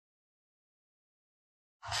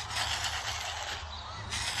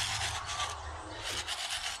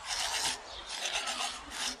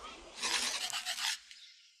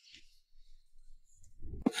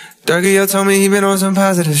Durkft told me he been on some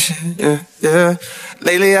positive shit, yeah.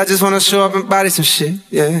 Lately I just wanna show up and body some shit,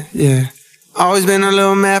 yeah. Always been a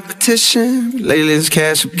little mathematician. Lately this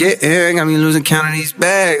cash I'm getting got me losing count of these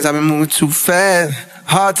bags. I've been moving too fast.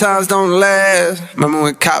 Hard times don't last. Remember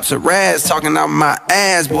when cops are rats talking out my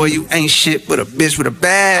ass? Boy, you ain't shit but a bitch with a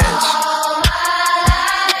badge.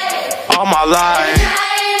 All my life,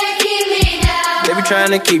 they be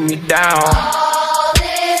trying to keep me down.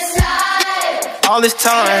 All this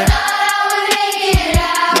time,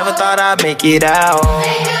 never thought I'd make it out.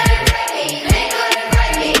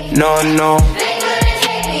 No, no,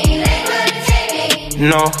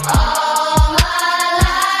 no.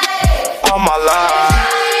 All my life,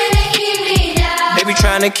 they be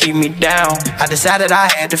trying to keep me down. I decided I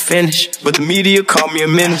had to finish, but the media called me a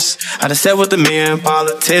menace. I done sat with a million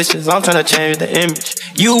politicians, I'm trying to change the image.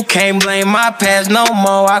 You can't blame my past no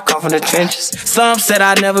more, I come from the trenches. Some said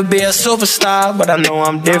I'd never be a superstar, but I know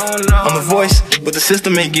I'm different. I'm a voice, but the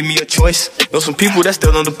system ain't give me a choice. Know some people that's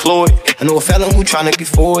still unemployed. I know a felon who trying to get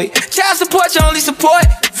forward. Child support, your only support.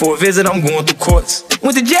 For a visit, I'm going through courts.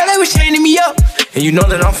 Went to jail, they was chaining me up. And you know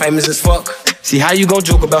that I'm famous as fuck. See how you gon'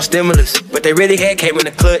 joke about stimulus, but they really had came in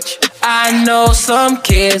the clutch. I know some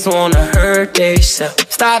kids wanna hurt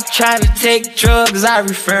theyself. Stop trying to take drugs, I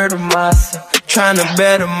refer to myself. Trying to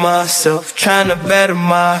better myself, trying to better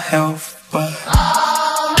my health. But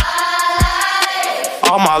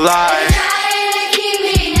all my life,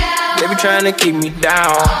 they be trying to keep me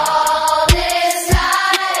down.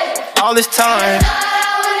 All this time,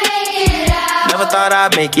 never thought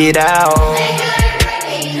I'd make it out.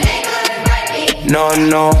 No,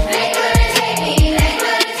 no,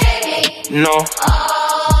 no.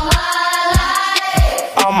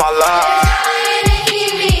 All my life,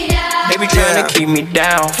 they be trying to keep me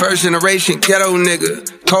down. First generation ghetto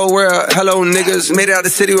nigga, cold world, hello niggas. Made it out the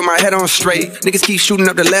city with my head on straight. Niggas keep shooting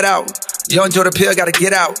up to let out. Young Joe the pill gotta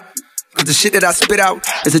get out. Cause the shit that I spit out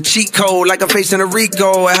is a cheat code, like I'm facing a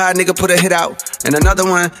Rico. And how a nigga put a hit out. And another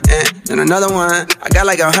one, and another one. I got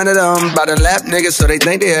like 100 of them by the lap niggas, so they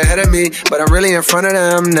think they ahead of me, but I'm really in front of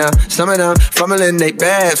them now. Some of them fumbling they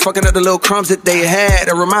bad, fucking up the little crumbs that they had.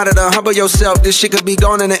 A reminder to humble yourself, this shit could be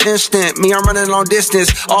gone in an instant. Me, I'm running long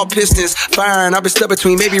distance, all pistons firing. I've been stuck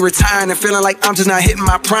between maybe retiring and feeling like I'm just not hitting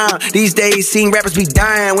my prime. These days, seeing rappers be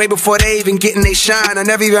dying way before they even getting they shine. I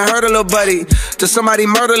never even heard of Lil Buddy, till somebody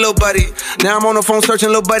murder Lil Buddy. Now I'm on the phone searching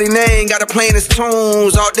Lil Buddy name, got her playing his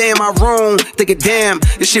tunes all day in my room. Thinking, damn,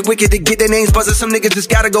 this shit wicked to get their names buzzing. Some niggas just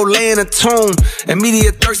gotta go lay in a tomb. And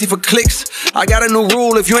media thirsty for clicks. I got a new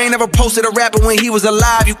rule, if you ain't ever posted a rapper when he was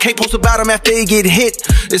alive, you can't post about him after he get hit.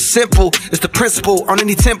 It's simple, it's the principle, on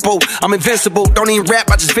any tempo. I'm invincible, don't even rap,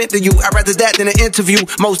 I just vent to you. I'd rather that than an interview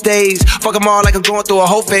most days. Fuck them all like I'm going through a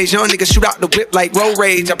whole phase. Young niggas shoot out the whip like road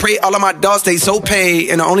rage. I pray all of my dogs stay so paid,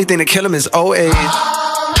 and the only thing to kill them is old age.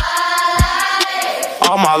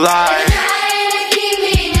 All my life,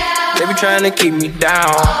 they be trying to keep me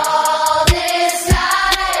down.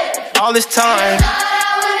 All this time,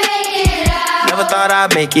 never thought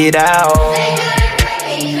I'd make it out.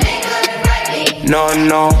 No,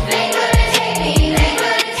 no,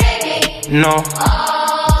 no.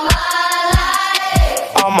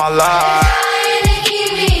 All my life,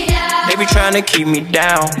 they be trying to keep me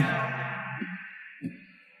down.